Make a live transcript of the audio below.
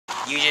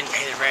You didn't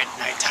pay the rent,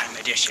 nighttime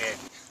edition.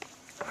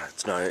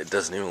 It's not, it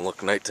doesn't even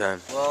look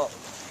nighttime. Well,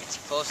 it's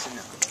close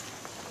enough.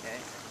 Okay?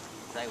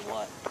 Like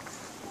what?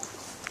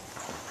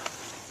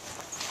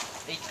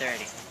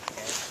 8:30.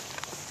 Okay?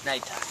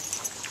 Nighttime.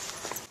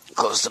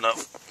 Close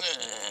enough.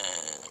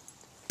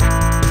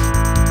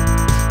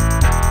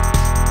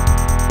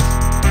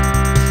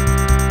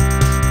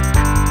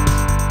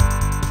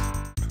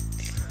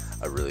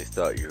 I really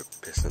thought you were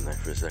pissing there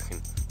for a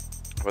second.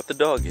 What the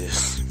dog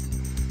is.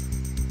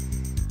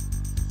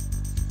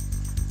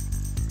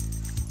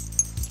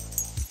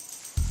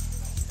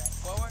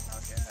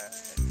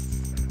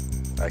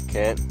 I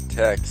can't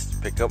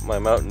text, pick up my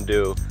Mountain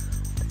Dew,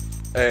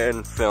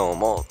 and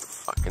film all at the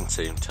fucking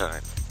same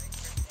time.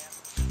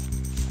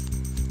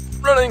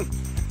 Running!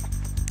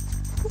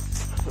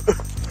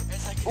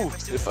 Ooh,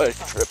 if I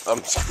trip,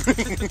 I'm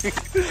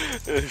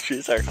screaming.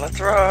 She's like, let's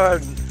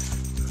run!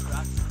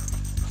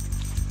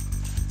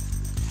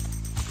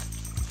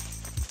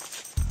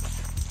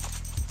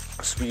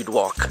 Speed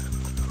walk.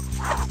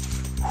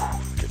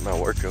 Get my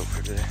workout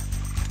for today.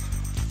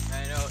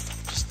 I know,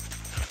 just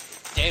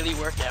daily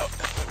workout.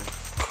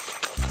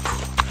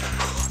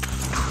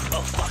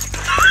 Oh fuck.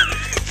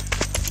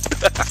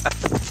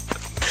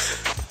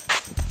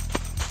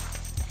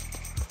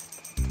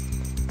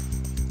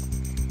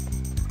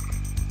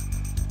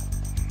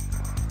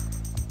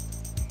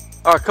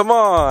 Oh, come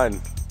on!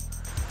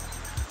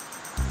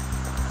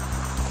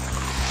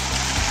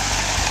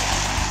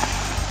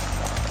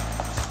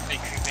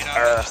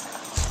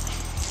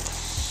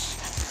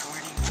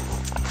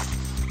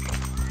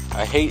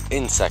 I hate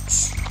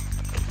insects.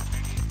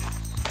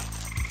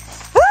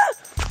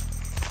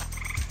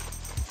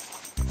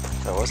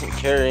 If I wasn't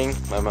carrying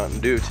my Mountain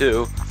Dew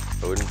too,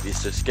 I wouldn't be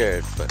so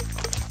scared, but...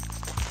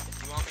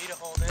 If you want me to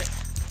hold it?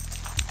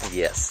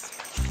 Yes.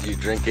 If you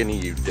drink any,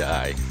 you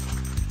die.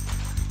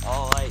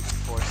 All like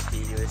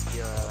 4-speed whiskey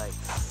or like...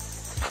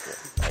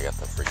 I got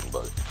the freaking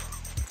bug.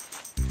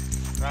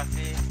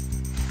 Rocky?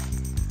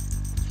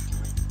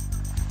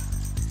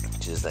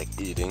 Just like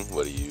eating,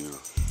 what do you...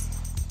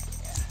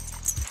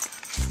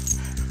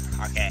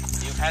 Okay,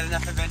 you've had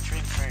enough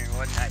adventuring for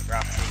one night,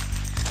 Roxy.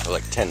 For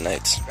like 10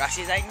 nights.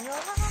 Roxy's like, no.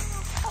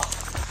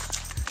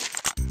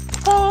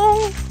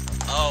 Oh.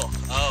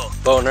 Oh.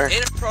 Boner.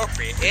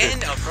 Inappropriate.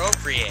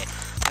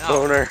 No.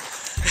 Boner.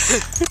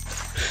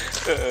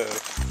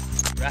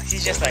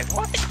 Roxy's just like,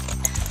 what?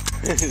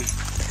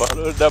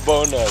 Follow the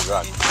boner,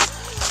 Roxy.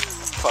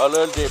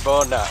 Follow the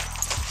boner.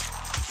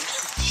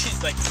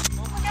 She's like,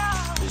 oh my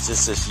god. There's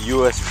just this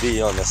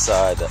USB on the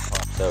side that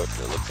pops out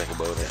that looks like a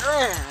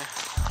boner.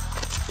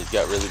 He's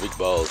got really big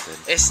balls. And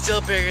it's still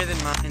bigger than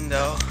mine,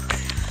 though.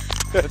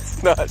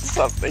 that's not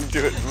something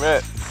to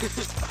admit.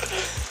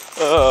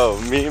 Oh,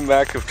 me and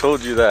Mac have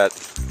told you that.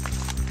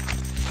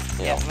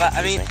 Yeah, but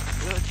I mean,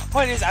 the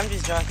point is, I'm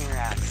just joking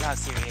around. It's not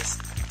serious.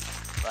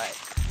 But,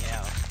 you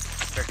know,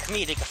 for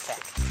comedic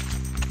effect.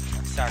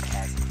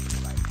 Sarcasm.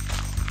 Like.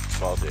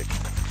 Small dick.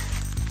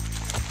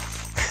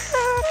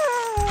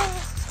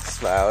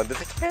 Smile into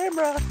the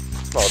camera.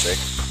 Small dick.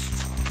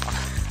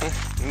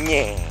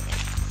 Yeah.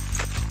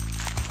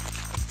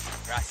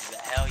 Roxy's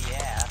like, hell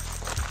yeah.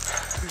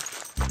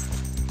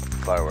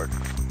 Fireworks.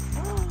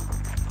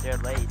 They're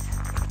late.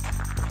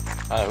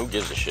 Who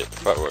gives a shit?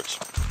 Fireworks.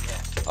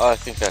 Yeah. I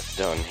think that's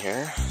done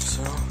here.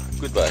 So,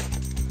 goodbye.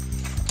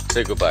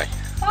 Say goodbye.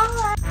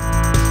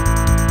 Bye.